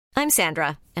I'm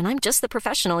Sandra, and I'm just the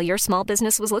professional your small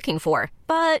business was looking for.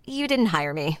 But you didn't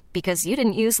hire me because you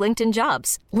didn't use LinkedIn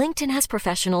Jobs. LinkedIn has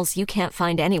professionals you can't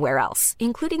find anywhere else,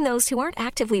 including those who aren't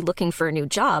actively looking for a new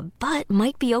job, but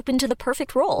might be open to the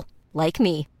perfect role, like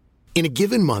me. In a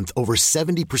given month, over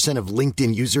 70% of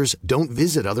LinkedIn users don't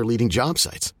visit other leading job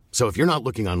sites. So if you're not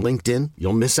looking on LinkedIn,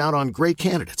 you'll miss out on great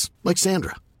candidates like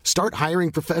Sandra. Start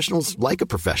hiring professionals like a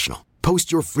professional.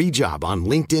 Post your free job on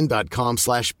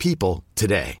linkedin.com/people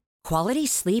today. Quality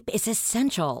sleep is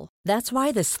essential. That's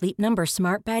why the Sleep Number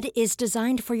Smart Bed is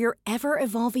designed for your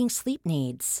ever-evolving sleep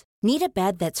needs. Need a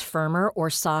bed that's firmer or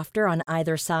softer on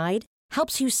either side?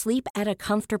 Helps you sleep at a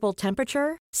comfortable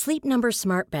temperature? Sleep Number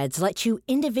Smart Beds let you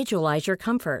individualize your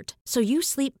comfort, so you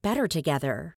sleep better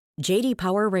together. J.D.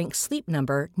 Power ranks Sleep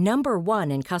Number number 1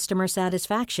 in customer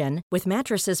satisfaction with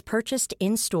mattresses purchased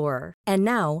in-store. And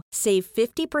now, save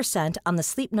 50% on the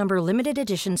Sleep Number Limited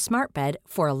Edition Smart Bed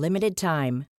for a limited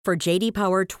time. For J.D.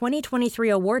 Power 2023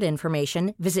 award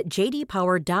information, visit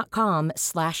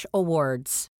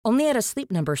jdpower.com/awards. Only at a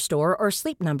Sleep Number store or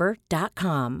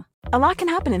sleepnumber.com. A lot can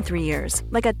happen in 3 years,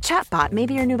 like a chatbot may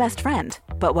be your new best friend.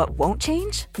 But what won't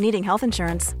change? Needing health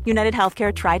insurance. United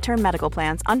Healthcare Tri-Term Medical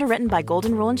Plans, underwritten by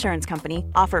Golden Rule Insurance Company,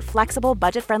 offer flexible,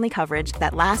 budget-friendly coverage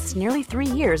that lasts nearly 3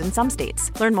 years in some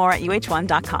states. Learn more at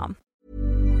uh1.com.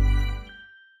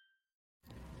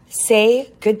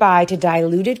 Say goodbye to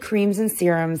diluted creams and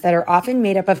serums that are often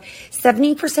made up of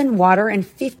 70% water and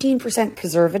 15%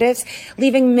 preservatives,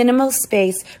 leaving minimal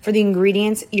space for the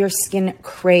ingredients your skin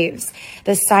craves.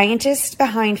 The scientists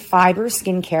behind Fiber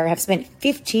Skincare have spent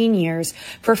 15 years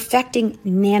perfecting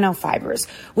nanofibers,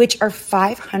 which are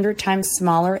 500 times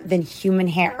smaller than human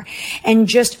hair. And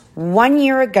just 1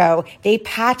 year ago, they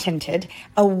patented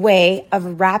a way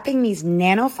of wrapping these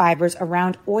nanofibers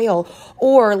around oil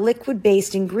or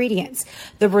liquid-based ingredients.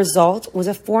 The result was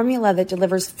a formula that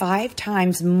delivers 5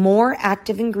 times more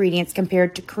active ingredients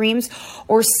compared to creams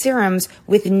or serums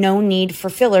with no need for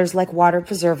fillers like water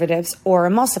preservatives or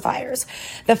emulsifiers.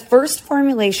 The first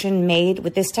formulation made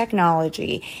with this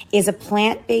technology is a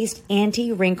plant-based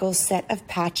anti-wrinkle set of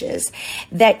patches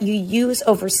that you use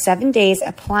over 7 days,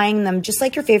 applying them just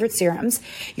like your favorite serums.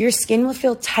 Your skin will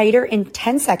feel tighter in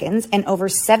 10 seconds, and over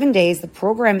 7 days, the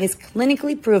program is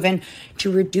clinically proven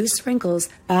to reduce wrinkles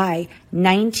by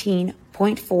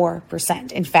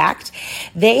 19.4%. In fact,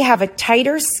 they have a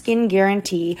tighter skin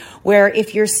guarantee where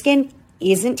if your skin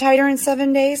isn't tighter in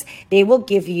 7 days, they will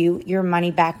give you your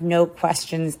money back, no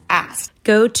questions asked.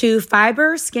 Go to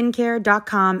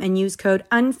fiberskincare.com and use code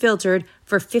UNFILTERED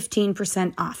for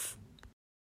 15% off.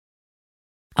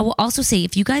 I will also say,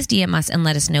 if you guys DM us and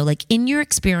let us know, like, in your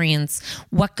experience,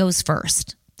 what goes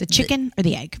first? The chicken or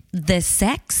the egg? The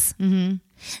sex, the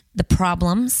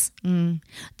problems,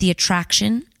 the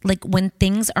attraction. Like, when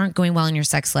things aren't going well in your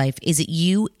sex life, is it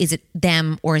you, is it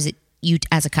them, or is it you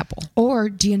as a couple? Or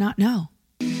do you not know?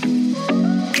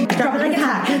 Drop it like it's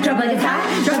hot. Drop it like it's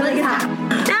hot. Drop it like it's hot.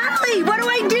 Natalie, what do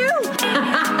I do?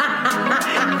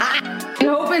 I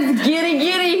hope it's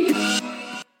giddy.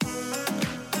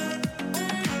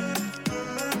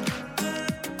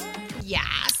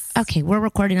 Yes. Okay, we're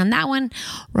recording on that one.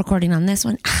 Recording on this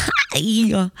one.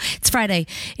 It's Friday.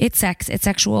 It's sex. It's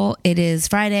sexual. It is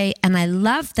Friday. And I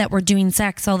love that we're doing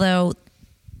sex, although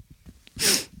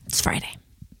it's Friday.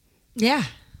 Yeah.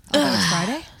 Although it's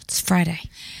Friday? It's Friday.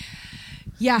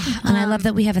 Yeah. And I love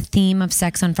that we have a theme of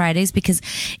sex on Fridays, because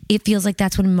it feels like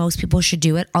that's when most people should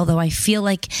do it. Although I feel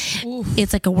like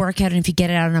it's like a workout, and if you get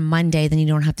it out on a Monday, then you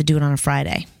don't have to do it on a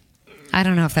Friday. I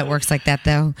don't know if that works like that,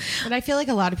 though. But I feel like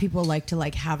a lot of people like to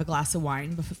have a glass of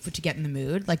wine to get in the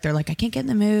mood. Like, they're like, I can't get in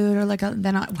the mood, or like,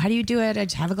 then how do you do it? I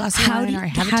just have a glass of wine, or I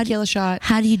have a tequila shot.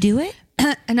 How do you do it?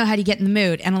 I know how do you get in the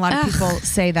mood, and a lot of people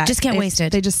say that just get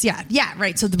wasted. They just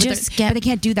right. So but they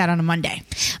can't do that on a Monday.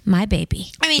 My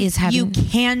baby, you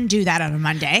can do that on a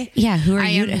Monday. Yeah, who are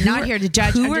you? I'm not here to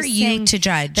judge. Who are you to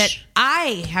judge? That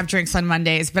I have drinks on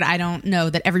Mondays, but I don't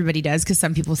know that everybody does, because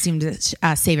some people seem to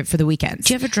save it for the weekends.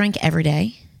 Do you have a drink every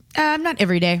day? Not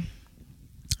every day.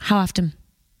 How often?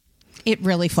 It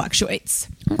really fluctuates.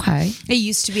 Okay. It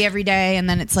used to be every day, and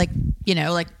then it's like,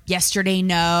 like yesterday,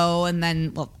 no. And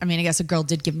then, I guess a girl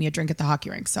did give me a drink at the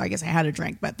hockey rink, so I guess I had a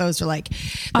drink, but those are like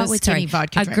skinny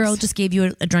vodka drinks. A girl just gave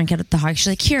you a drink at the hockey. She's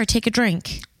like, here, take a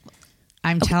drink.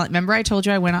 Remember I told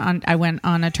you I went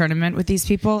on a tournament with these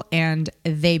people, and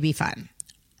they be fun.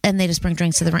 And they just bring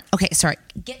drinks to the rink. Okay, sorry.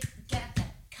 Get up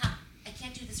there. Come. I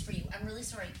can't do this for you. I'm really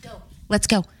sorry. Go. Let's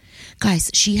go.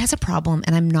 Guys, she has a problem,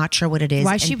 and I'm not sure what it is.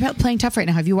 Why is she playing tough right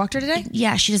now? Have you walked her today?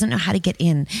 Yeah, she doesn't know how to get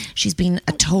in. She's being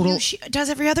a total... She does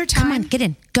every other time. Come on, get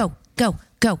in. Go.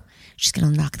 She's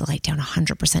going to knock the light down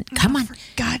 100%. Come on. For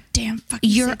goddamn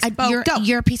You're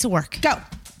a piece of work. Go.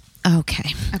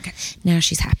 Okay. Now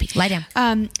she's happy. Lie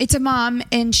down. It's a mom,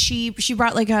 and she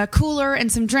brought like a cooler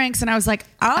and some drinks, and I was like,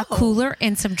 oh, a cooler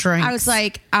and some drinks. I was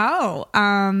like, oh,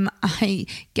 I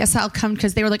guess I'll come,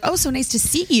 because they were like, oh, so nice to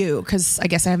see you, because I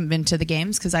guess I haven't been to the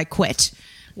games because I quit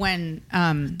when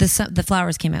the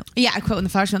flowers came out. Yeah, I quit when the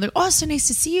flowers came out. They're like, oh, so nice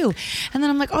to see you, and then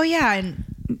I'm like, oh yeah, and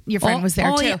your friend was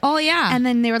there too. Yeah. And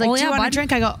then they were like, do you want a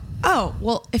drink? I go, oh,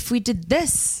 well, if we did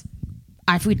this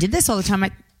all the time,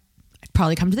 I'd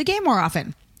probably come to the game more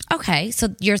often. Okay,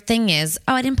 so your thing is,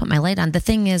 I didn't put my light on. The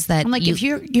thing is that I'm like, if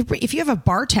you have a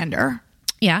bartender,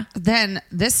 then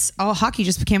this hockey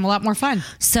just became a lot more fun.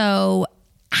 So,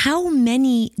 how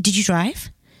many did you drive?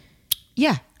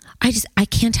 Yeah, I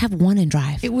can't have one and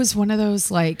drive. It was one of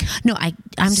those like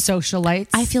I'm socialites.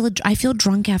 I feel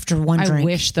drunk after one drink. I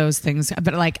wish those things,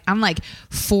 but like I'm like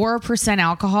 4%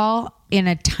 alcohol in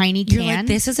a tiny can. You're like,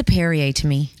 this is a Perrier to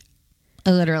me.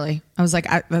 Literally, I was like,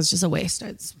 that's just a waste.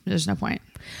 There's no point.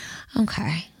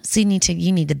 Okay, so you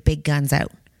need the big guns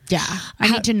out. Yeah,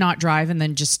 I need to not drive and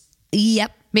then just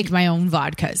make my own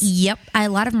vodkas. Yep, a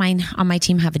lot of mine on my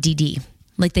team have a DD,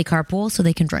 like they carpool so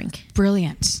they can drink.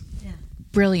 Brilliant.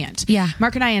 Yeah,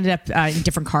 Mark and I ended up in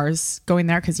different cars going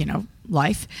there because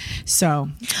life. So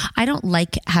I don't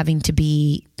like having to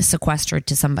be sequestered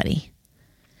to somebody.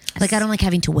 Like, I don't like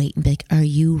having to wait and be like, are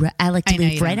you I like to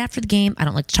leave right after the game. I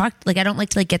don't like to talk. Like, I don't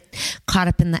like to get caught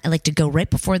up in that. I like to go right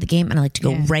before the game, and I like to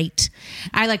go right.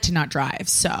 I like to not drive.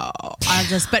 So I'll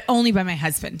but only by my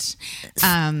husband.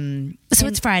 So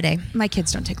it's Friday. My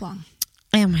kids don't take long.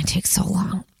 It might take so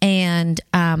long. And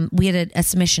we had a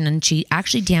submission, and she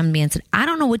actually DM'd me and said, I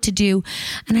don't know what to do.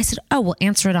 And I said, oh, we'll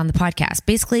answer it on the podcast.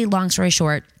 Basically, long story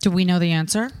short. Do we know the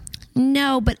answer?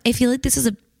 No, but I feel like this is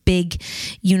a big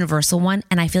universal one,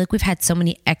 and I feel like we've had so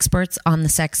many experts on the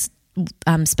sex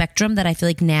spectrum that I feel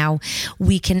like now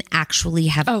we can actually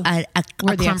have a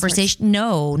conversation.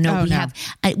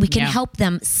 We can help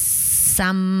them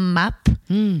sum up,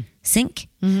 sync,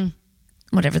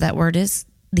 whatever that word is,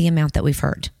 the amount that we've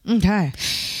heard. Okay.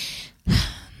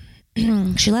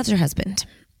 She loves her husband.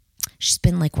 She's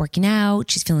been like working out.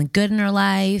 She's feeling good in her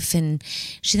life, and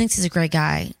she thinks he's a great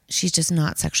guy. She's just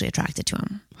not sexually attracted to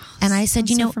him. And I said,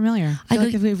 so familiar. I feel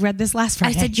like we read this last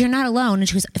Friday. I said, you're not alone. And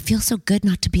she goes, it feels so good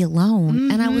not to be alone.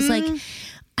 Mm-hmm. And I was like,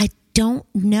 I don't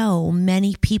know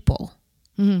many people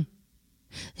who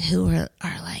are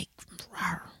like,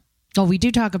 rawr. Oh, we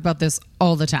do talk about this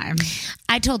all the time.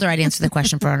 I told her I'd answer the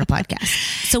question for her on a podcast.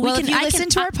 So if you listen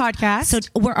to our podcast. So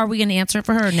are we going to answer it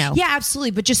for her or no? Yeah,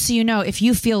 absolutely. But just so you know, if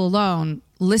you feel alone,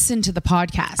 listen to the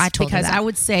podcast. I told her that. I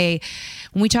would say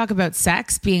when we talk about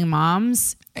sex, being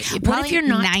moms, probably if you're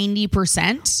not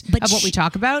 90% of what we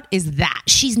talk about is that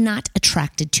she's not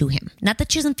attracted to him. Not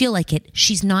that she doesn't feel like it.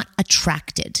 She's not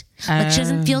attracted. Like she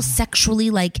doesn't feel sexually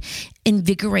like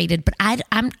invigorated. But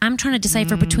I'm trying to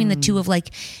decipher between the two of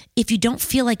like, if you don't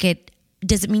feel like it,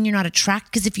 does it mean you're not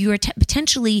attracted? Because if you were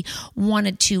potentially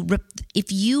wanted to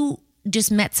if you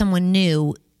just met someone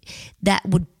new, that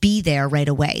would be there right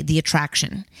away, the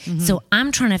attraction. Mm-hmm. So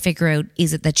I'm trying to figure out,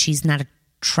 is it that she's not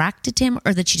attracted to him,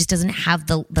 or that she just doesn't have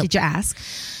the Did you ask?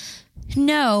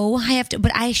 No, I have to,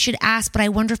 but I should ask. But I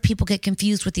wonder if people get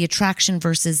confused with the attraction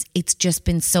versus it's just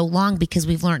been so long, because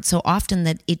we've learned so often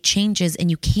that it changes and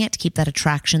you can't keep that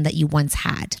attraction that you once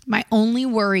had. My only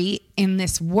worry in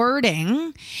this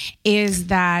wording is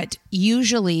that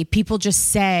usually people just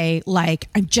say like,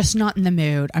 I'm just not in the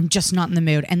mood. I'm just not in the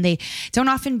mood. And they don't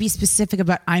often be specific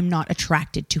about I'm not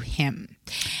attracted to him.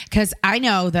 Because I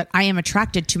know that I am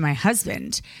attracted to my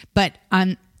husband, but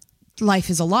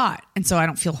life is a lot, and so I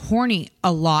don't feel horny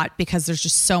a lot because there's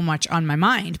just so much on my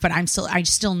mind, but I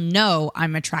still know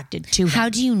I'm attracted to him. How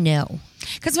do you know?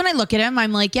 Because when I look at him,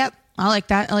 I'm like, yep, I like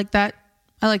that, I like that,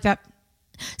 I like that.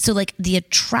 So like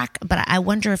but I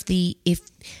wonder if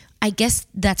I guess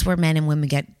that's where men and women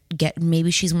get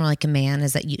maybe she's more like a man,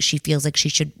 is that she feels like she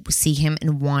should see him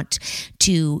and want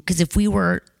to, because if we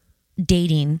were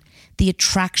dating, the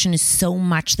attraction is so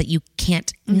much that you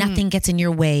can't, nothing gets in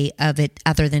your way of it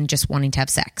other than just wanting to have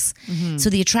sex. Mm-hmm. So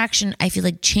the attraction, I feel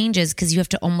like, changes because you have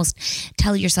to almost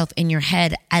tell yourself in your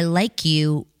head, I like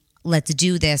you, let's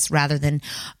do this, rather than,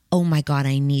 oh my God,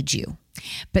 I need you.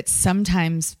 But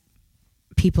sometimes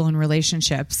people in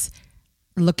relationships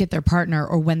look at their partner,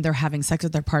 or when they're having sex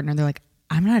with their partner, they're like,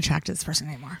 I'm not attracted to this person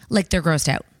anymore. Like they're grossed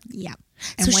out. Yeah.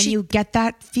 And so when you get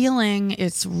that feeling,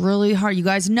 it's really hard. You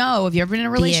guys know, if you've ever been in a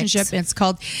relationship, it's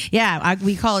called,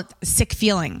 we call it sick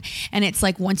feeling. And it's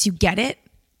like, once you get it,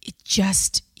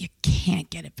 you can't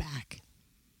get it back.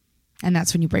 And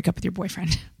that's when you break up with your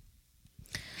boyfriend.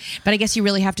 But I guess you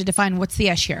really have to define, what's the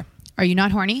ish here? Are you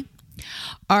not horny?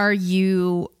 Are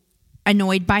you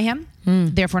annoyed by him,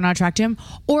 therefore not attracted to him?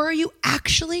 Or are you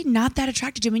actually not that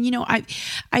attracted to him? And, you know,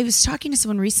 I was talking to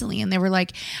someone recently and they were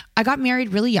like, I got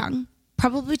married really young,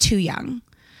 probably too young.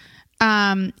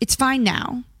 It's fine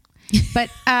now. But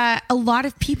a lot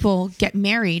of people get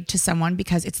married to someone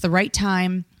because it's the right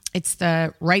time. It's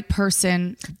the right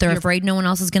person. They're afraid no one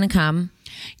else is going to come.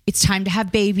 It's time to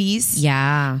have babies.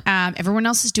 Yeah. Everyone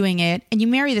else is doing it. And you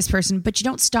marry this person, but you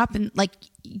don't stop and like,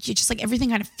 you just like everything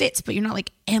kind of fits, but you're not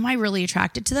like, am I really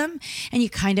attracted to them? And you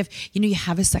kind of, you know, you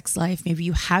have a sex life, maybe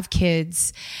you have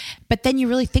kids, but then you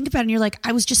really think about it and you're like,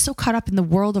 I was just so caught up in the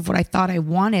world of what I thought I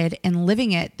wanted and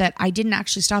living it that I didn't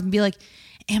actually stop and be like,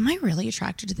 am I really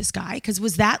attracted to this guy? Because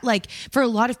was that like, for a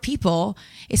lot of people,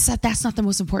 it's that that's not the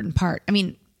most important part. I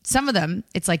mean, some of them,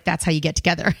 it's like, that's how you get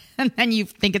together. And then you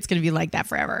think it's going to be like that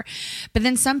forever. But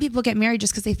then some people get married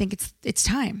just because they think it's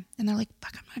time. And they're like,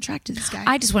 fuck, I'm not attracted to this guy.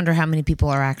 I just wonder how many people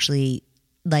are actually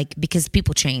like, because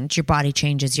people change, your body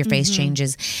changes, your face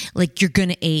changes. Like you're going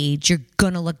to age, you're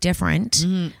going to look different.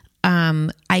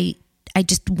 I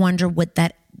just wonder what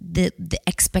that, the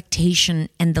expectation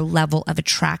and the level of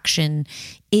attraction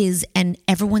is, and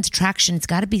everyone's attraction, it's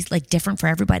got to be like different for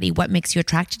everybody. What makes you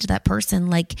attracted to that person?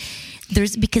 Like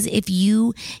because if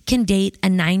you can date a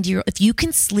 90-year-old, if you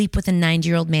can sleep with a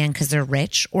 90-year-old man because they're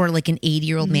rich, or like an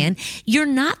 80-year-old man, you're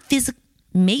not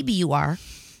maybe you are,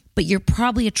 but you're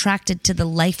probably attracted to the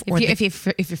life. Or if your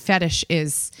fetish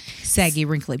is saggy,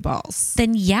 wrinkly balls,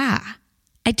 then yeah.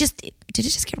 Did it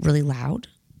just get really loud?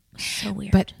 So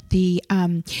weird. But the,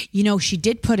 you know, she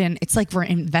did put in, it's like we're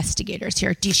investigators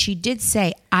here. She did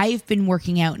say, I've been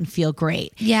working out and feel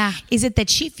great. Yeah. Is it that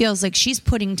she feels like she's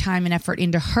putting time and effort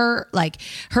into her, like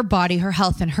her body, her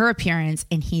health and her appearance,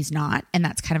 and he's not? And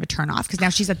that's kind of a turn off because now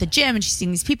she's at the gym and she's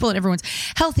seeing these people and everyone's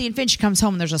healthy, and then she comes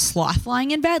home and there's a sloth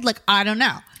lying in bed. Like, I don't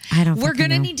know. We're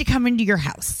going to need to come into your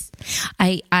house.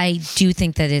 I do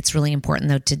think that it's really important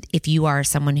though if you are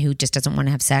someone who just doesn't want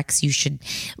to have sex, you should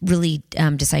really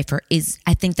decipher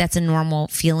I think that's a normal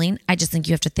feeling. I just think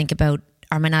you have to think about,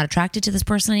 am I not attracted to this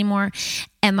person anymore?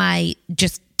 Am I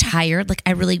just tired? Like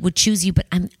I really would choose you, but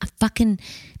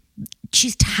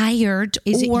she's tired.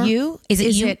 Is it you?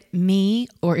 Is it me?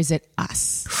 Or is it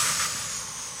us?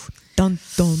 Dun,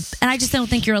 dun. And I just don't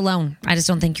think you're alone.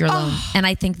 And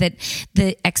I think that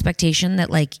the expectation that,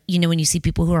 like, you know, when you see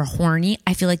people who are horny,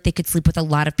 I feel like they could sleep with a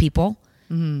lot of people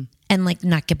and like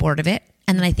not get bored of it.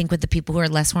 And then I think with the people who are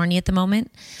less horny at the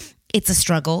moment, it's a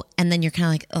struggle. And then you're kind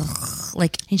of like, ugh,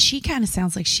 like, and she kind of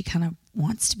sounds like she kind of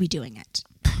wants to be doing it.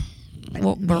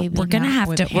 Well, we're gonna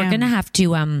have to. We're gonna have to.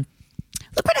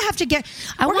 We're going to have to get.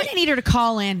 We're going to need her to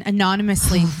call in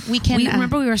anonymously. We can.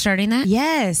 Remember we were starting that?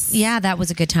 Yes. Yeah, that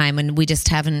was a good time, and we just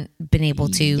haven't been able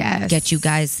to get you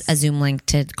guys a Zoom link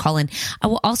to call in. I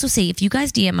will also say, if you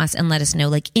guys DM us and let us know,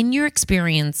 like in your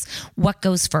experience, what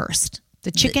goes first?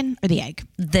 The chicken or the egg?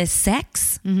 The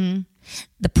sex, the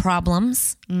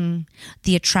problems,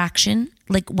 the attraction.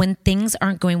 Like when things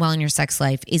aren't going well in your sex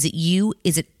life, is it you?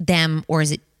 Is it them? Or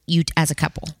is it you as a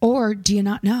couple? Or do you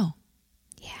not know?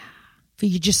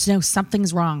 You just know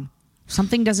something's wrong.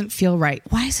 Something doesn't feel right.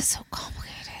 Why is it so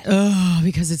complicated? Oh,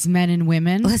 because it's men and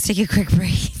women. Let's take a quick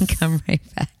break and come right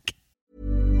back.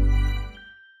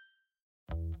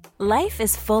 Life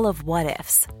is full of what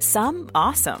ifs. Some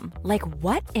awesome, like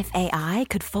what if AI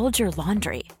could fold your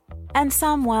laundry? And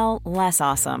some, well, less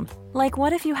awesome, like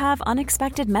what if you have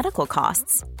unexpected medical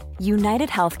costs? United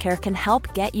Healthcare can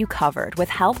help get you covered with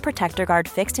Health Protector Guard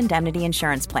fixed indemnity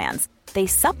insurance plans. They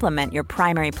supplement your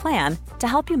primary plan to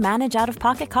help you manage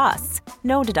out-of-pocket costs.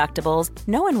 No deductibles,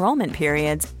 no enrollment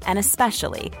periods, and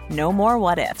especially no more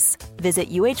what-ifs. Visit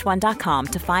uh1.com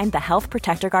to find the Health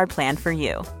Protector Guard plan for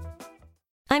you.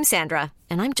 I'm Sandra,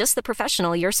 and I'm just the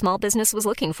professional your small business was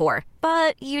looking for.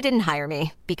 But you didn't hire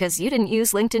me because you didn't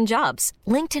use LinkedIn Jobs.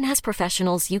 LinkedIn has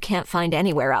professionals you can't find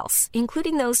anywhere else,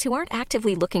 including those who aren't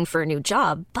actively looking for a new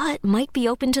job, but might be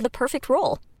open to the perfect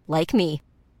role, like me.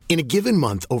 In a given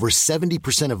month, over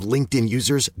 70% of LinkedIn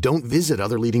users don't visit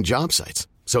other leading job sites.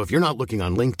 So if you're not looking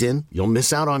on LinkedIn, you'll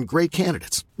miss out on great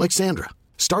candidates like Sandra.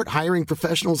 Start hiring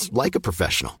professionals like a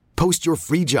professional. Post your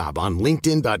free job on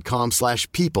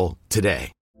linkedin.com/people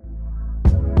today.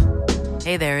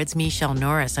 Hey there, it's Michelle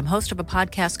Norris. I'm host of a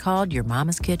podcast called Your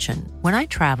Mama's Kitchen. When I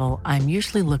travel, I'm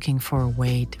usually looking for a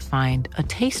way to find a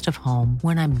taste of home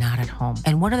when I'm not at home.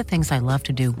 And one of the things I love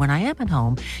to do when I am at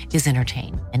home is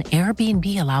entertain. And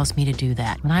Airbnb allows me to do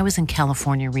that. When I was in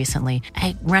California recently,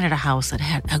 I rented a house that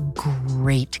had a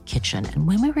great kitchen. And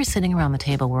when we were sitting around the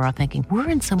table, we were all thinking, we're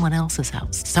in someone else's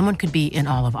house. Someone could be in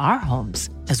all of our homes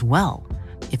as well.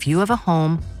 If you have a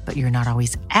home, but you're not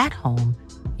always at home,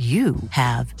 you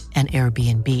have an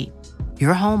Airbnb.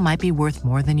 Your home might be worth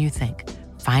more than you think.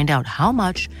 Find out how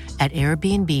much at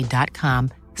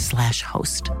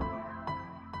airbnb.com/host.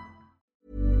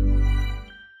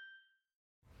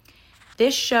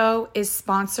 This show is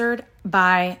sponsored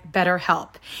by BetterHelp.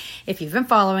 If you've been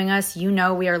following us, you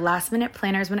know we are last-minute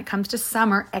planners when it comes to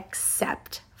summer,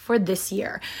 except for this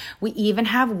year. We even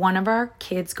have one of our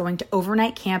kids going to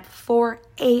overnight camp for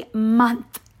a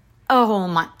month. A whole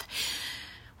month.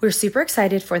 We're super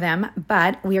excited for them,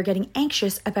 but we are getting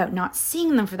anxious about not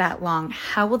seeing them for that long.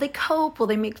 How will they cope? Will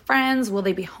they make friends? Will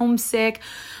they be homesick?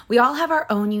 We all have our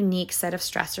own unique set of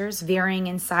stressors, varying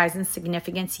in size and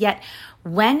significance, yet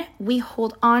when we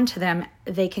hold on to them,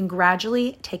 they can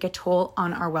gradually take a toll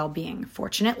on our well-being.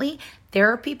 Fortunately,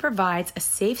 therapy provides a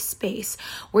safe space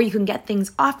where you can get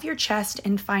things off your chest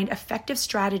and find effective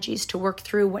strategies to work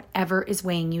through whatever is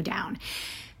weighing you down.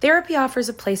 Therapy offers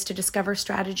a place to discover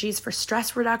strategies for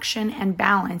stress reduction and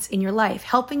balance in your life,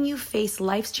 helping you face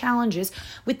life's challenges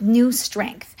with new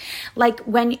strength. Like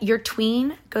when your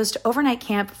tween goes to overnight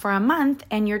camp for a month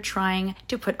and you're trying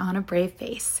to put on a brave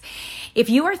face.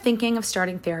 If you are thinking of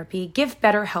starting therapy, give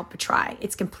BetterHelp a try.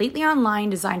 It's completely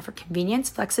online, designed for convenience,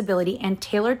 flexibility, and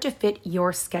tailored to fit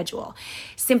your schedule.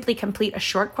 Simply complete a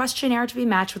short questionnaire to be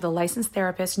matched with a licensed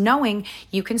therapist, knowing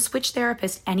you can switch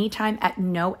therapists anytime at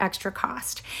no extra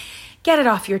cost. Get it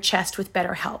off your chest with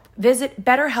BetterHelp. Visit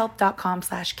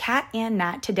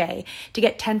betterhelp.com/catandnat today to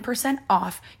get 10%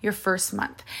 off your first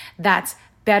month. That's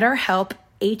BetterHelp,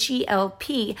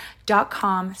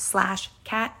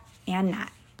 HELP.com/catandnat.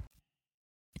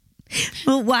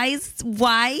 Well, why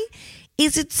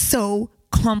is it so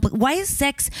complicated? Why is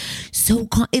sex so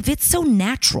if it's so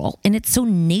natural and it's so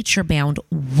nature bound,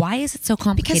 why is it so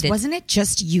complicated? Because wasn't it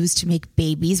just used to make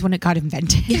babies when it got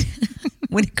invented?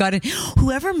 When it got it,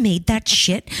 whoever made that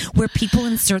shit where people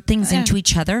insert things into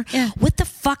each other, what the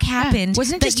fuck happened?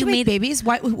 Wasn't it just to make babies?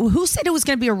 Why? Who said it was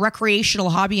going to be a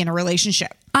recreational hobby in a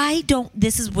relationship?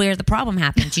 This is where the problem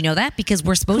happened. You know that? Because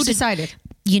we're supposed to. Who decided?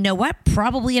 You know what?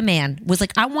 Probably a man was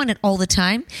like, I want it all the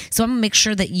time. So I'm going to make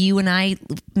sure that you and I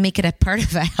make it a part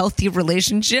of a healthy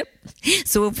relationship.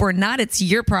 So if we're not, it's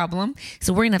your problem.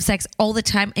 So we're going to have sex all the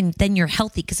time and then you're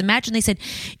healthy. Because imagine they said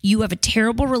you have a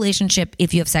terrible relationship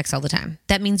if you have sex all the time.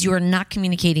 That means you are not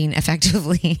communicating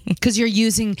effectively. Because you're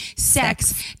using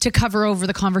sex to cover over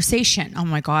the conversation. Oh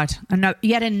my God.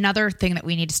 Yet another thing that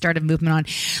we need to start a movement on.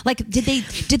 Like, did they,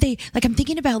 like, I'm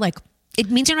thinking about like, it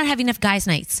means you're not having enough guys'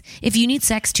 nights. If you need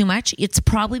sex too much, it's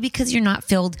probably because you're not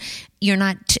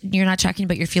talking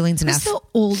about your feelings enough. What's the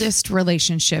oldest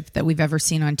relationship that we've ever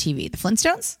seen on TV? The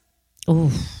Flintstones? Oh,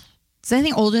 is there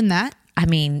anything older than that? I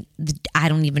mean,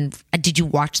 did you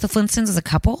watch the Flintstones as a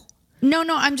couple? No,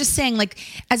 I'm just saying, like,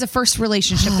 as a first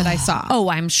relationship that I saw. Oh,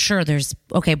 I'm sure there's,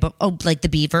 okay, but like the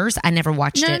Beavers? I never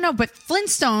watched it. No, but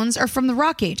Flintstones are from the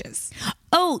Rock Ages.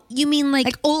 Oh, you mean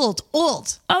like old.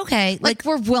 Okay. Like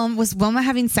where was Wilma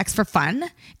having sex for fun?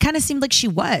 Kind of seemed like she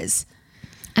was.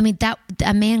 I mean, that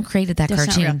a man created that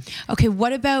cartoon. Okay,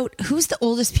 what about, who's the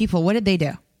oldest people? What did they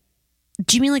do?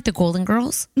 Do you mean like the Golden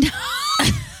Girls?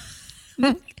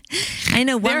 I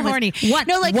know they're horny.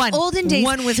 Olden days.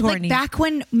 One was horny. Like back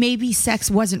when maybe sex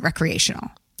wasn't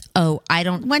recreational. Oh, I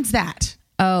don't. When's that?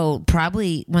 Oh,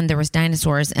 probably when there was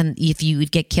dinosaurs, and if you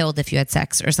would get killed if you had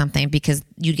sex or something, because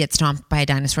you'd get stomped by a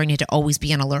dinosaur, and you had to always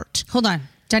be on alert. Hold on,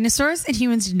 dinosaurs and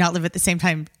humans did not live at the same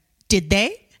time, did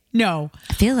they? No,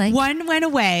 I feel like one went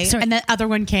away and the other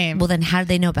one came. Well, then how did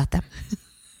they know about them?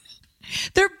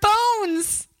 Their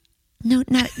bones. No,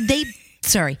 not they.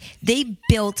 Sorry, they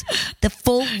built the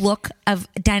full look of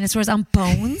dinosaurs on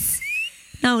bones?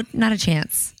 No, not a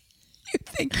chance. You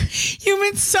think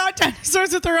humans saw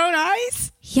dinosaurs with their own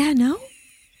eyes? Yeah, no?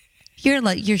 You're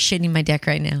shitting my dick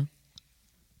right now.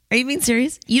 Are you being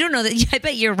serious? You don't know that. I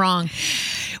bet you're wrong.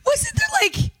 Wasn't there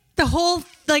like the whole,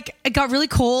 like, it got really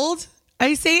cold,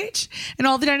 Ice Age, and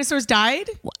all the dinosaurs died?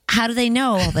 How do they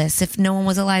know all this if no one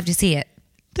was alive to see it?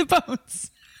 The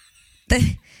bones.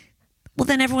 Well,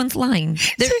 then everyone's lying.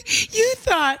 So you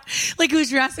thought like it was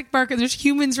Jurassic Park and there's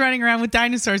humans running around with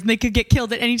dinosaurs and they could get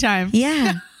killed at any time.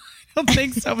 Yeah. I don't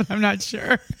think so, but I'm not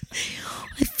sure.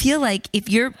 I feel like if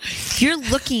you're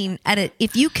looking at it,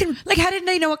 if you can, like, how did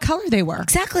they know what color they were?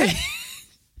 Exactly.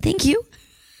 Thank you.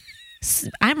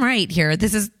 I'm right here.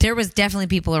 There was definitely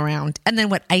people around. And then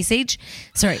what, Ice Age?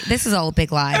 Sorry, this is all a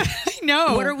big lie. I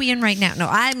know. What are we in right now? No,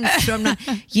 I'm not.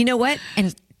 You know what?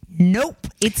 And nope,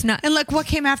 it's not. And look, what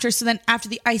came after? So then after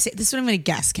the Ice Age, this is what I'm going to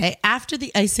guess, okay? After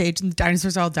the Ice Age and the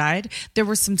dinosaurs all died, there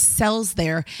were some cells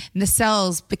there, and the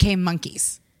cells became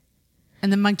monkeys.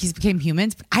 And the monkeys became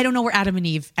humans. But I don't know where Adam and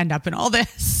Eve end up in all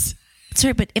this.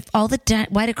 Sorry, but if all the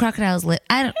why do crocodiles live?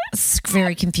 I don't. It's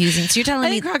very confusing. So you're telling I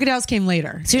me think crocodiles came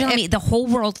later. So you're telling me the whole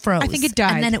world froze? I think it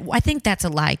died. and then I think that's a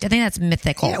lie. I think that's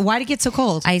mythical. Yeah, why'd it get so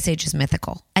cold? Ice Age is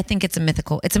mythical. I think it's a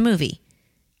mythical. It's a movie.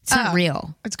 It's not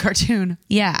real. It's a cartoon.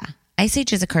 Yeah, Ice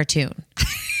Age is a cartoon.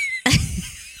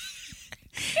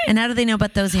 And how do they know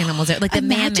about those animals? Like the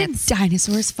Imagine mammoths.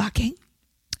 dinosaurs fucking.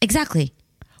 Exactly.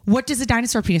 What does a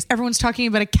dinosaur penis? Everyone's talking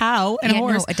about a cow and a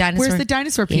horse. No, a dinosaur. Where's the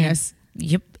dinosaur penis?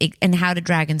 Yep. And how did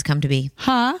dragons come to be?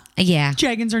 Huh? Yeah.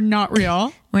 Dragons are not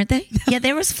real. Weren't they? Yeah,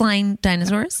 there was flying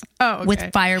dinosaurs. Oh, okay.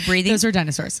 With fire breathing. Those are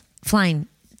dinosaurs. Flying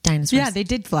dinosaurs. Yeah, they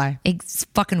did fly. It's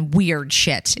fucking weird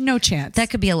shit. No chance. That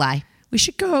could be a lie. We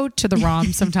should go to the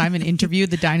ROM sometime and interview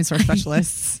the dinosaur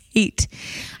specialists.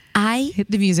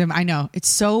 The museum. I know. It's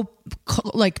so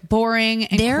like boring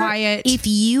and quiet. If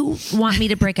you want me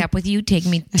to break up with you, take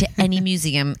me to any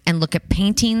museum and look at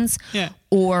paintings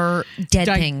or dead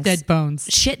things. Dead bones.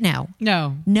 Shit, no.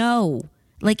 No.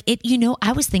 Like it,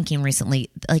 I was thinking recently,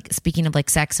 like speaking of like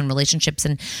sex and relationships,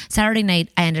 and Saturday night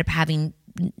I ended up having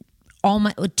all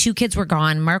my 2 kids were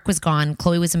gone. Mark was gone.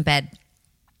 Chloe was in bed.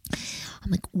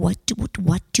 I'm like, what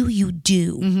do you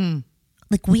do? Mm-hmm.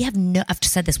 Like I've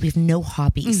said this, we have no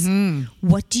hobbies. Mm-hmm.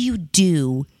 What do you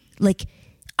do? Like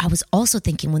I was also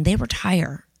thinking when they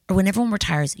retire or when everyone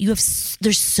retires,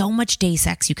 there's so much day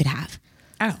sex you could have.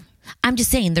 Oh, I'm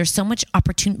just saying there's so much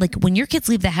opportunity. Like when your kids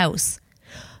leave the house,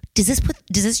 does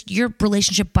this your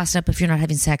relationship bust up if you're not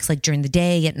having sex like during the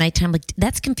day, at nighttime? Like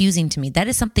that's confusing to me. That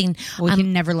is something we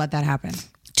can never let that happen.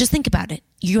 Just think about it.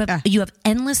 You have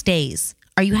endless days.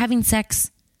 Are you having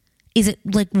sex? Is it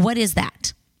like what is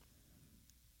that?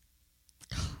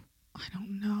 I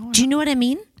don't know. Do you know what I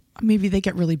mean? Maybe they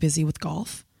get really busy with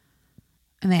golf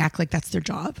and they act like that's their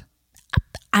job.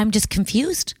 I'm just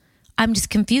confused. I'm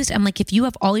like, if you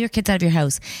have all your kids out of your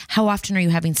house, how often are you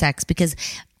having sex? Because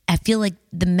I feel like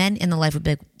the men in the life would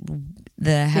be like,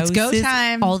 the house it's go is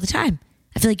time all the time.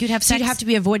 I feel like you'd have sex. So you'd have to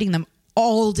be avoiding them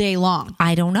all day long.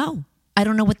 I don't know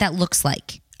what that looks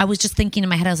like. I was just thinking in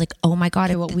my head, I was like, oh my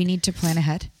God. Okay, we need to plan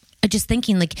ahead. I'm just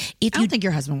thinking like, I don't think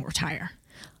your husband will retire.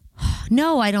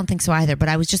 No, I don't think so either. But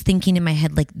I was just thinking in my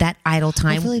head, like that idle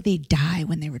time. Hopefully they die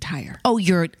when they retire. Oh,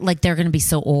 you're like, they're going to be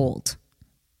so old.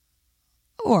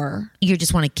 Or you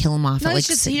just want to kill him off. No,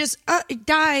 he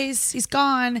dies. He's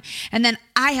gone. And then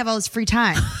I have all this free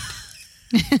time.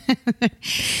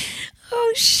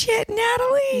 Oh shit,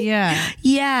 Natalie. Yeah.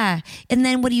 Yeah. And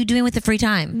then what are you doing with the free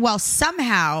time? Well,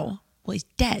 somehow, he's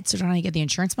dead. So don't I get the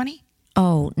insurance money?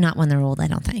 Oh, not when they're old, I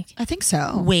don't think. I think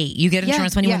so. Wait, you get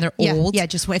insurance money when they're old? Yeah,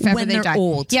 just if ever when they they're die.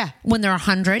 old. Yeah. When they're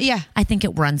 100? Yeah. I think it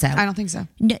runs out. I don't think so.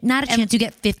 Not a chance. You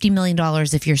get $50 million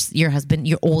if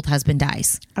your old husband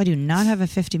dies. I do not have a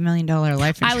 $50 million life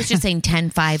insurance. I was just saying 10,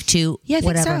 5, 2, yeah, I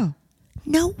whatever. think so.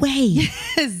 No way.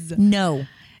 Yes. No.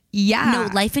 Yeah.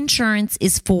 No, life insurance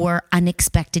is for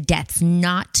unexpected deaths,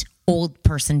 not old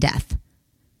person death.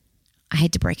 I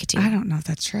hate to break it to you. I don't know if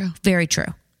that's true. Very true.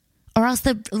 Or else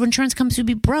the insurance companies would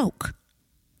be broke.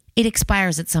 It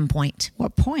expires at some point.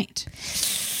 What point?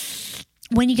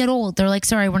 When you get old, they're like,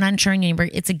 sorry, we're not insuring you anymore.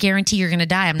 It's a guarantee you're going to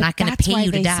die. I'm not going to pay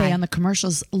you to die. That's why they say on the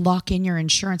commercials, lock in your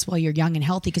insurance while you're young and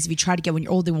healthy, because if you try to get when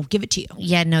you're old, they won't give it to you.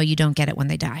 Yeah, no, you don't get it when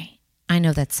they die. I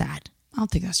know that's sad. I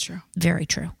don't think that's true. Very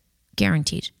true.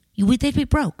 Guaranteed. They'd be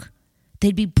broke.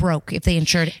 They'd be broke if they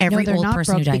insured every old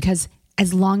person who died. Because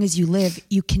as long as you live,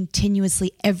 you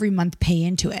continuously every month pay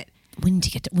into it. We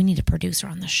need a producer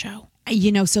on the show.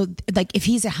 So like if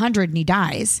he's 100 and he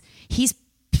dies, he's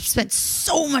spent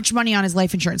so much money on his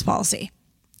life insurance policy.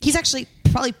 He's actually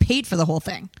probably paid for the whole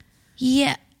thing.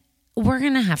 Yeah, we're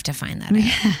going to have to find that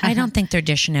out. I don't think they're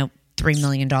dishing out $3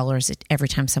 million every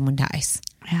time someone dies.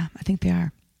 Yeah, I think they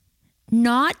are.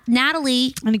 Not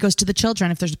Natalie. And it goes to the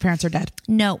children if their parents are dead.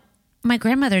 No, my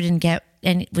grandmother didn't get.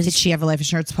 And did she have a life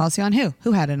insurance policy on who?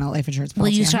 Who had a life insurance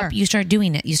policy? Well, you start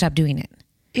doing it. You stop doing it.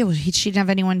 Yeah, well, she didn't have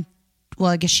anyone. Well,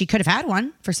 I guess she could have had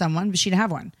one for someone, but she didn't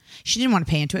have one. She didn't want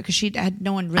to pay into it because she had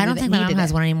no one really. I don't think my mom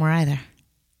has one anymore either.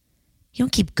 You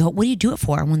don't keep What do you do it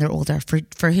for when they're older?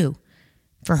 For who?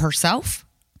 For herself?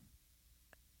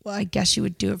 Well, I guess she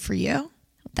would do it for you.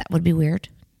 That would be weird.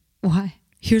 Why?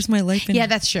 Here's my life. Yeah,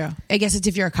 that's true. I guess it's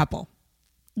if you're a couple.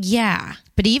 Yeah.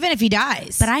 But even if he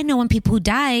dies. But I know when people who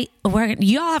die, y'all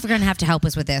are going to have to help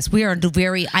us with this.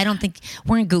 I don't think,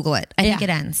 we're going to Google it. I think it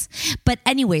ends. But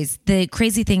anyways, the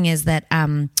crazy thing is that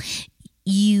what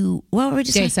were we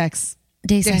just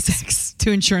Day sex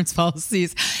to insurance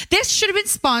policies. This should have been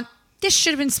This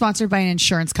should have been sponsored by an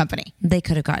insurance company. They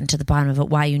could have gotten to the bottom of it,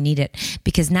 why you need it,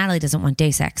 because Natalie doesn't want day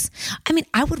sex. I mean,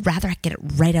 I would rather get it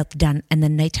right out the done and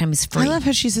then nighttime is free. I love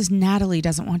how she says Natalie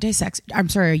doesn't want day sex. I'm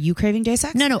sorry, are you craving day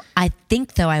sex? No. I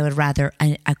think, though, I would rather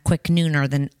a quick nooner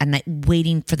than a night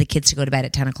waiting for the kids to go to bed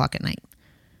at 10 o'clock at night.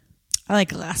 I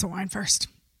like a glass of wine first.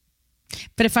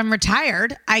 But if I'm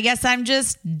retired, I guess I'm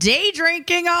just day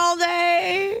drinking all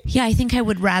day. Yeah, I think I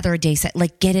would rather a day set,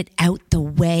 like get it out the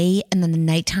way, and then the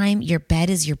nighttime, your bed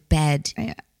is your bed.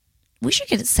 Yeah. We should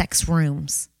get sex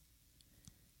rooms.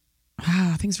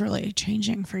 Wow, things really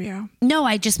changing for you. No,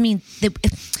 I just mean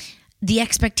the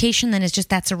expectation then is just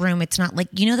that's a room. It's not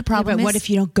like, the problem but is. What if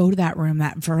you don't go to that room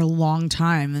for a long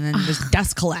time and then just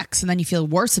dust collects and then you feel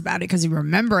worse about it because you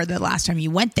remember the last time you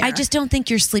went there? I just don't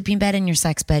think your sleeping bed and your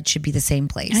sex bed should be the same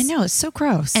place. I know, it's so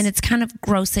gross. And it's kind of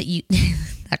gross that you,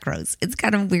 not gross. It's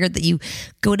kind of weird that you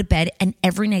go to bed and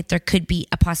every night there could be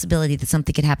a possibility that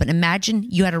something could happen. Imagine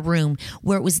you had a room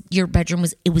where your bedroom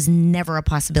was never a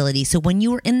possibility. So when you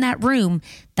were in that room,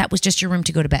 that was just your room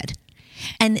to go to bed.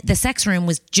 And the sex room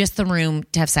was just the room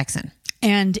to have sex in.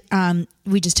 And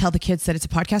we just tell the kids that it's a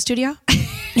podcast studio?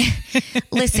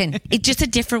 Listen, it's just a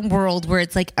different world where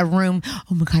it's like a room.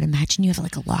 Oh my God, imagine you have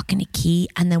like a lock and a key.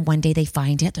 And then one day they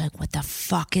find it. They're like, what the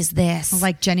fuck is this?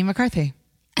 Like Jenny McCarthy.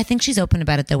 I think she's open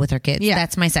about it though with her kids. Yeah.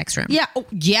 That's my sex room. Yeah. Oh,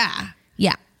 yeah.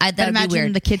 Yeah. That would be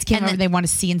weird. The kids came over, they want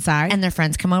to see inside. And their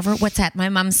friends come over. What's that? My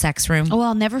mom's sex room. Oh,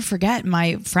 I'll never forget.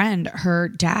 My friend, her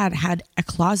dad had a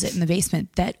closet in the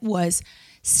basement that was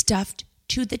stuffed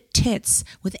to the tits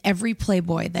with every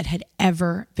Playboy that had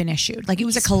ever been issued. Like it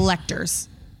was a collector's.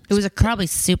 It was probably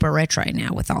super rich right now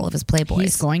with all of his Playboys.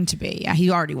 He's going to be. Yeah, he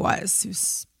already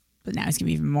was. But now he's going to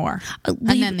be even more.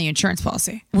 Then the insurance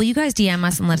policy. Will you guys DM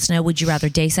us and let us know, would you rather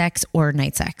day sex or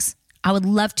night sex? I would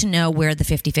love to know where the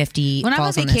 50-50 When I'm on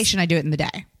falls on vacation, this. I do it in the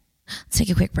day. Let's take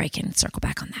a quick break and circle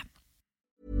back on that.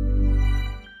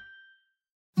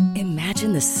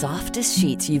 Imagine the softest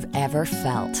sheets you've ever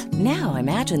felt. Now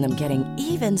imagine them getting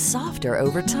even softer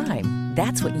over time.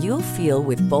 That's what you'll feel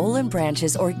with Boll &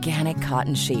 Branch's organic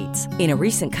cotton sheets. In a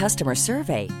recent customer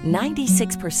survey,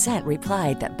 96%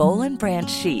 replied that Boll & Branch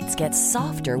sheets get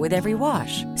softer with every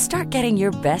wash. Start getting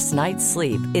your best night's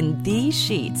sleep in these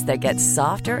sheets that get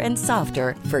softer and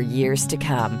softer for years to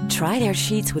come. Try their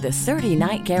sheets with a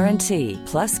 30-night guarantee.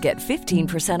 Plus, get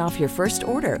 15% off your first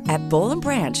order at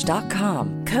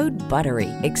bollandbranch.com. Code BUTTERY.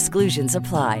 Exclusions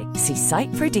apply. See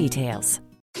site for details.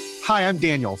 Hi, I'm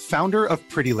Daniel, founder of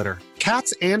Pretty Litter.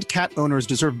 Cats and cat owners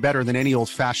deserve better than any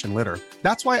old-fashioned litter.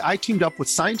 That's why I teamed up with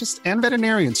scientists and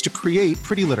veterinarians to create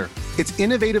Pretty Litter. Its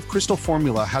innovative crystal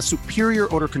formula has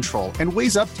superior odor control and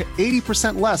weighs up to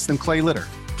 80% less than clay litter.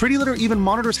 Pretty Litter even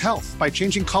monitors health by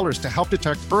changing colors to help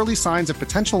detect early signs of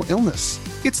potential illness.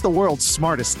 It's the world's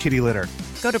smartest kitty litter.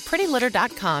 Go to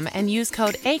prettylitter.com and use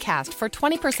code ACAST for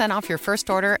 20% off your first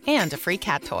order and a free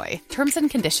cat toy. Terms and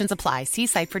conditions apply. See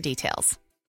site for details.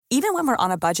 Even when we're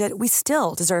on a budget, we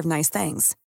still deserve nice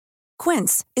things.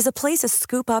 Quince is a place to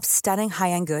scoop up stunning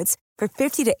high-end goods for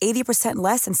 50 to 80%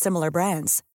 less than similar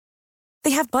brands. They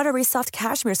have buttery soft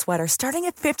cashmere sweaters starting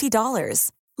at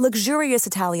 $50, luxurious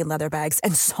Italian leather bags,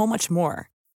 and so much more.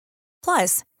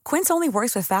 Plus, Quince only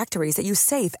works with factories that use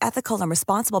safe, ethical, and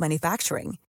responsible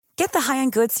manufacturing. Get the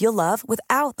high-end goods you'll love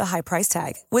without the high price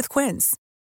tag with Quince.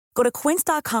 Go to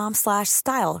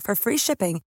quince.com/style for free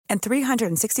shipping and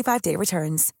 365-day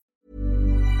returns.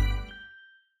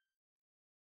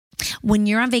 When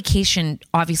you're on vacation,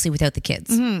 obviously without the kids.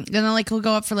 Mm-hmm. Then we'll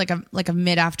go up for like a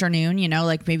mid-afternoon,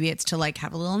 like maybe it's to like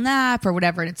have a little nap or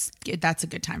whatever. And that's a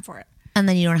good time for it. And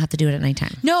then you don't have to do it at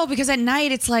nighttime. No, because at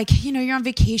night it's like, you're on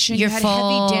vacation, you had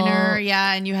full. Heavy dinner,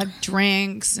 and you had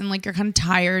drinks and like you're kind of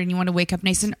tired and you want to wake up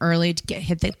nice and early to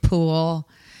hit the pool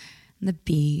and the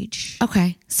beach.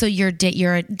 Okay. So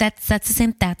that's the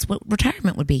same. That's what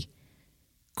retirement would be.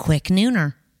 Quick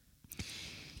nooner.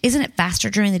 Isn't it faster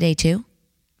during the day too?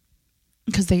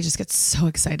 Because they just get so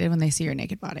excited when they see your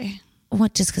naked body.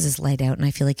 What? Just because it's light out. And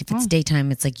I feel like if it's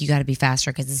daytime, it's like you got to be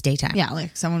faster because it's daytime. Yeah,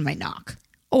 like someone might knock.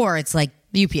 Or it's like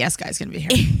the UPS guy's going to be here.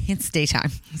 It's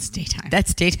daytime. It's daytime.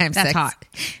 That's daytime That's sex. hot.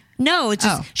 No, it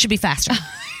just should be faster.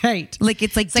 Right. Like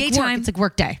it's like daytime. Like it's like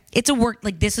work day. It's a work.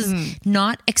 Like this is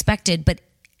not expected, but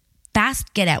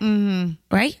fast get out. Mm-hmm.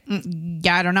 Right?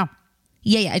 Yeah, I don't know.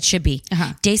 Yeah, it should be.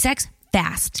 Uh-huh. Day sex,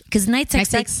 fast. Because night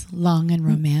sex, long and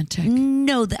romantic.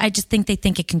 No, I just think they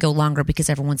think it can go longer because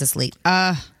everyone's asleep.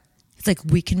 It's like,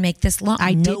 we can make this long.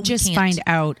 I did just find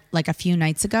out like a few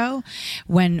nights ago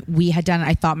when we had done it.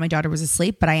 I thought my daughter was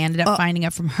asleep, but I ended up finding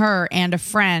out from her and a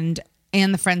friend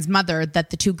and the friend's mother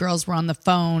that the two girls were on the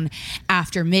phone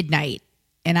after midnight.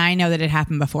 And I know that it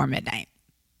happened before midnight.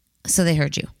 So they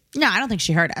heard you. No, I don't think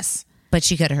she heard us. But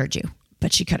she could have heard you.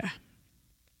 But she could have.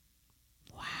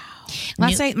 Wow.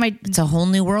 Last night, it's a whole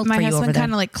new world for you over there. My husband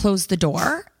kind of like closed the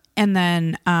door. And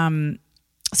then,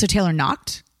 so Taylor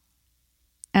knocked.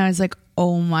 And I was like,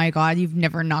 oh my God, you've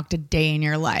never knocked a day in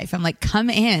your life. I'm like, come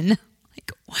in.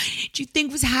 Like, what did you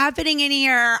think was happening in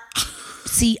here?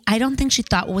 See, I don't think she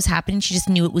thought what was happening. She just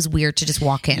knew it was weird to just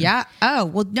walk in. Yeah. Oh,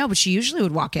 well, no, but she usually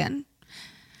would walk in.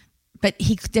 But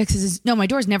no, my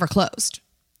door's never closed.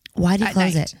 Why did he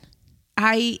close it?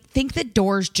 I think the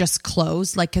doors just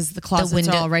closed, like, because the closet's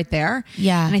all right there.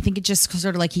 Yeah. And I think it just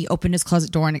sort of like he opened his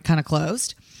closet door and it kind of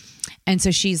closed. And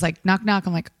so she's like, knock, knock.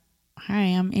 I'm like, hi,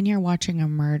 I'm in here watching a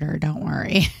murder. Don't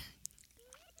worry.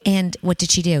 And what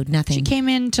did she do? Nothing. She came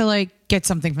in to like get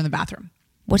something from the bathroom.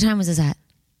 What time was this at?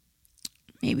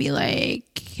 Maybe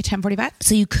like 10:45.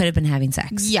 So you could have been having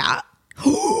sex. Yeah.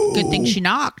 Good thing she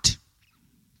knocked.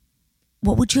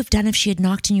 What would you have done if she had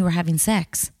knocked and you were having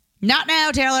sex? Not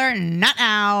now, Taylor. Not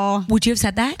now. Would you have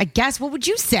said that? I guess. What would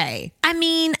you say? I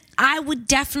mean, I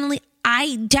definitely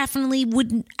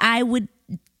wouldn't.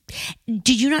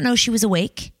 Did you not know she was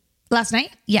awake last night?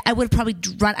 Yeah, I would have probably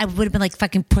run. I would have been like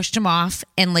fucking pushed him off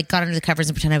and like got under the covers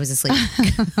and pretend I was asleep.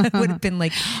 I would have been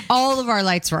like, all of our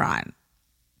lights were on.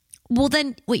 Well,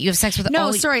 then, wait, you have sex with?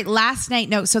 No, sorry. Last night,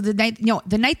 no. So the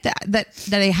night that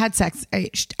I had sex,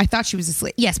 I thought she was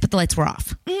asleep. Yes, but the lights were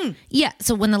off. Yeah.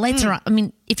 So when the lights are on, I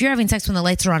mean, if you're having sex when the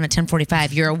lights are on at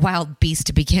 10:45, you're a wild beast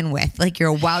to begin with. Like you're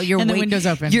a wild. And the window's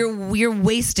open. You're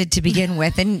wasted to begin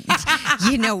with, and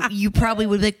you probably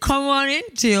would be like, "Come on in,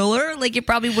 Taylor." Like it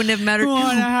probably wouldn't have mattered.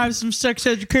 Want to have some sex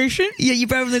education? Yeah, you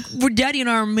probably like, "We're Daddy and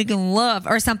I are making love"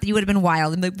 or something. You would have been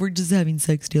wild and like, "We're just having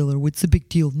sex, Taylor. What's the big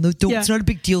deal? No, don't. It's not a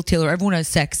big deal, Taylor. Everyone has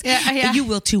sex. Yeah. You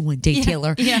will too one day,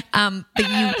 Taylor. Yeah. But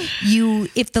you,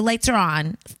 if the lights are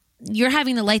on, you're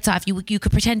having the lights off. You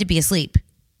could pretend to be asleep.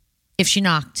 If she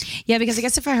knocked. Yeah, because I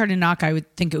guess if I heard a knock, I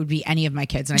would think it would be any of my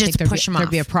kids. And just I think push them off.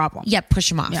 There'd be a problem. Yeah, push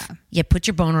them off. Yeah, put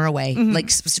your boner away. Mm-hmm. Like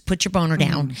put your boner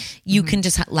down. You can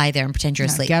just lie there and pretend you're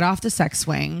asleep. Get off the sex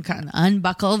swing, kind of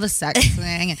unbuckle the sex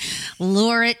swing and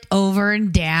lure it over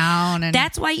and down. And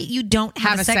that's why you don't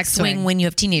have a sex swing when you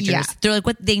have teenagers. Yeah. They're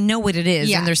like, they know what it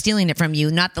is and they're stealing it from you,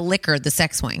 not the liquor, the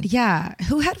sex swing. Yeah.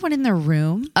 Who had one in their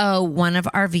room? Oh, one of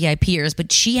our VIPers,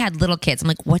 but she had little kids. I'm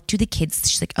like, what do the kids?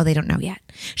 She's like, oh, they don't know yet.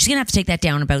 She's going to have to take that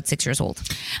down about 6 years old.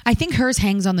 I think hers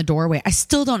hangs on the doorway. I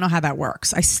still don't know how that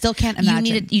works. I still can't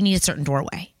imagine. You need a certain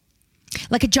doorway.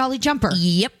 Like a Jolly Jumper.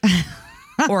 Yep.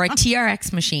 Or a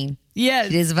TRX machine. Yeah.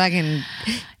 It is fucking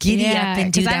giddy up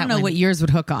and do that. I don't know what yours would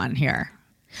hook on here.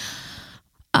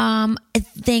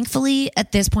 Thankfully,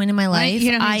 at this point in my life,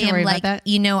 I am like,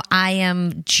 I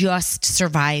am just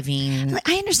surviving.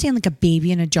 I understand like a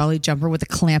baby in a Jolly Jumper with a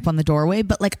clamp on the doorway,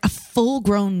 but like a full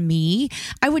grown me,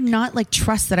 I would not like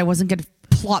trust that I wasn't going to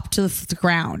plop to the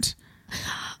ground.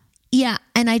 Yeah.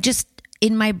 And I just,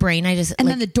 in my brain,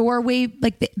 then the doorway,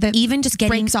 like the even just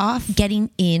getting breaks off, getting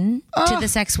in to the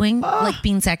sex swing, like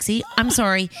being sexy. I'm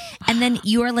sorry. And then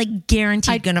you are like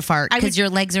guaranteed gonna fart because your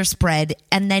legs are spread,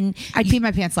 and then I'd pee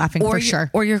my pants laughing for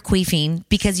sure. Or you're queefing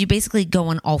because you basically go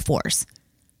on all fours.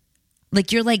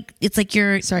 Like you're like, it's like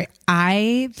you're sorry.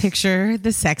 I picture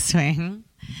the sex swing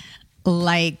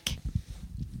like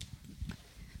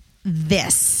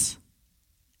this.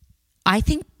 I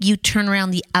think you turn around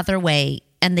the other way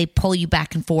and they pull you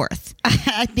back and forth.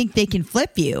 I think they can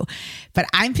flip you, but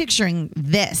I'm picturing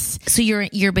this. So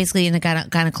you're basically in a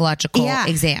gynecological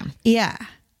exam. Yeah.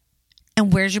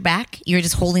 And where's your back? You're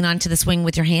just holding on to the swing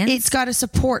with your hands? It's got a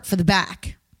support for the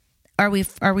back. Are we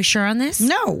sure on this?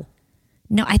 No,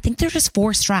 I think they're just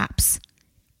 4 straps.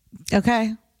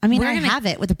 Okay. I mean, I have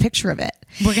it with a picture of it.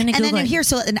 We're going to Google and then it. Here,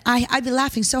 so and I'd be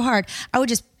laughing so hard, I would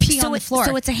just pee on the floor.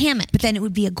 So it's a hammock. But then it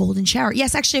would be a golden shower.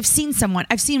 Yes, actually, I've seen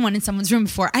one in someone's room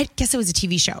before. I guess it was a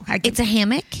TV show. It's a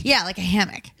hammock? Yeah, like a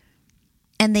hammock.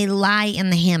 And they lie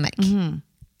in the hammock. Mm-hmm.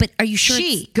 But are you sure?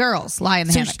 Girls lie in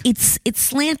the hammock. It's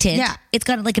slanted. Yeah. It's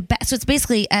got like so it's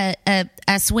basically a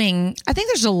swing. I think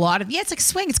there's a lot of, it's like a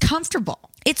swing. It's comfortable.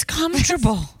 It's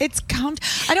comfortable.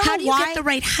 I don't How know do you why. get the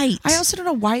right height? I also don't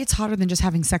know why it's hotter than just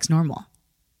having sex normal.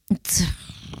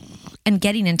 And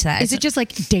getting into that. Is it just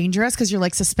like dangerous because you're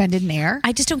like suspended in air?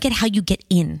 I just don't get how you get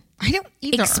in. I don't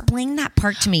either. Explain that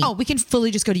part to me. Oh, we can fully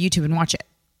just go to YouTube and watch it.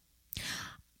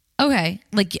 Okay.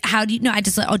 Like, how do you know?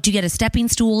 Do you get a stepping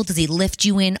stool? Does he lift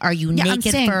you in? Are you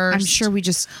naked first? I'm sure we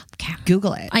just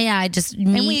Google it.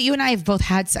 You and I have both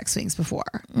had sex swings before.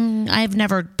 I've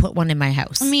never put one in my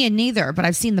house. Me and neither, but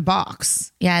I've seen the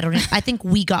box. Yeah, I think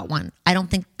we got one. I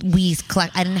don't think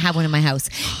I didn't have one in my house.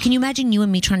 Can you imagine you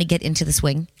and me trying to get into the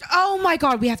swing? Oh my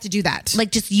God, we have to do that.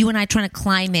 Like just you and I trying to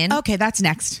climb in. Okay, that's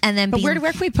next. And then where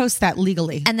can we post that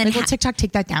legally? And then will TikTok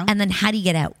take that down? And then how do you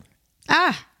get out?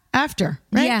 After,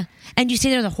 right? Yeah. And you stay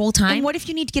there the whole time? And what if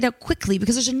you need to get out quickly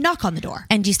because there's a knock on the door?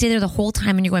 And you stay there the whole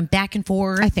time and you're going back and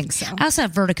forth? I think so. I also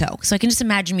have vertigo. So I can just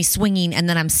imagine me swinging and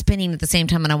then I'm spinning at the same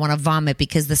time and I want to vomit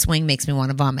because the swing makes me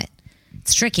want to vomit.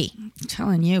 It's tricky. I'm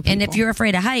telling you, people. And if you're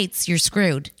afraid of heights, you're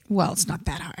screwed. Well, it's not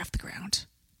that high off the ground.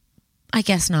 I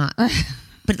guess not.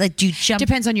 But like, do you jump?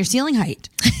 Depends on your ceiling height,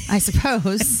 I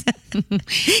suppose.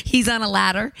 He's on a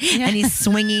ladder and he's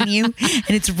swinging you, and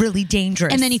it's really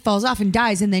dangerous. And then he falls off and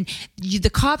dies, and then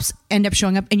the cops end up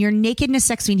showing up, and you're naked in a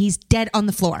sex scene. He's dead on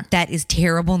the floor. That is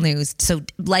terrible news. So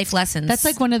life lessons. That's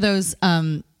like one of those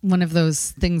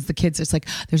things the kids. It's like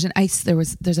there's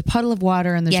a puddle of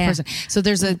water and there's a person. So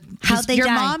your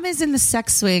mom is in the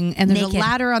sex swing and there's naked. A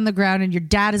ladder on the ground and your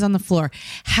dad is on the floor.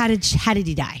 How did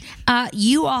he die?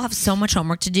 You all have so much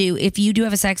homework to do. If you do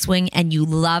have a sex swing and you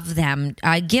love them,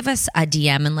 give us a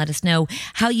DM and let us know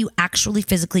how you actually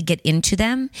physically get into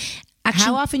them.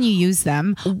 How often you use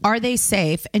them? Are they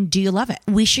safe? And do you love it?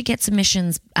 We should get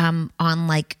submissions on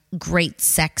like great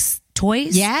sex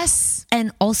toys. Yes.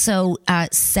 And also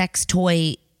sex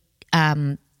toy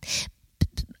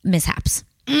mishaps.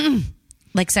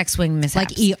 Like sex swing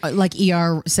mishaps. Like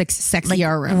ER, sex like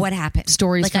ER room. What happened?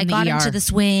 Stories like from the ER. I got into the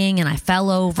swing and I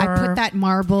fell over. I put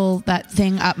that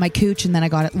thing up my cooch and then I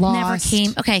got it lost. Never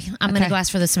came. Okay, I'm going to go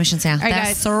ask for the submissions now. All right, That's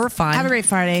guys. so fun. Have a great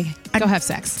Friday. Go have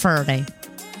sex. Friday.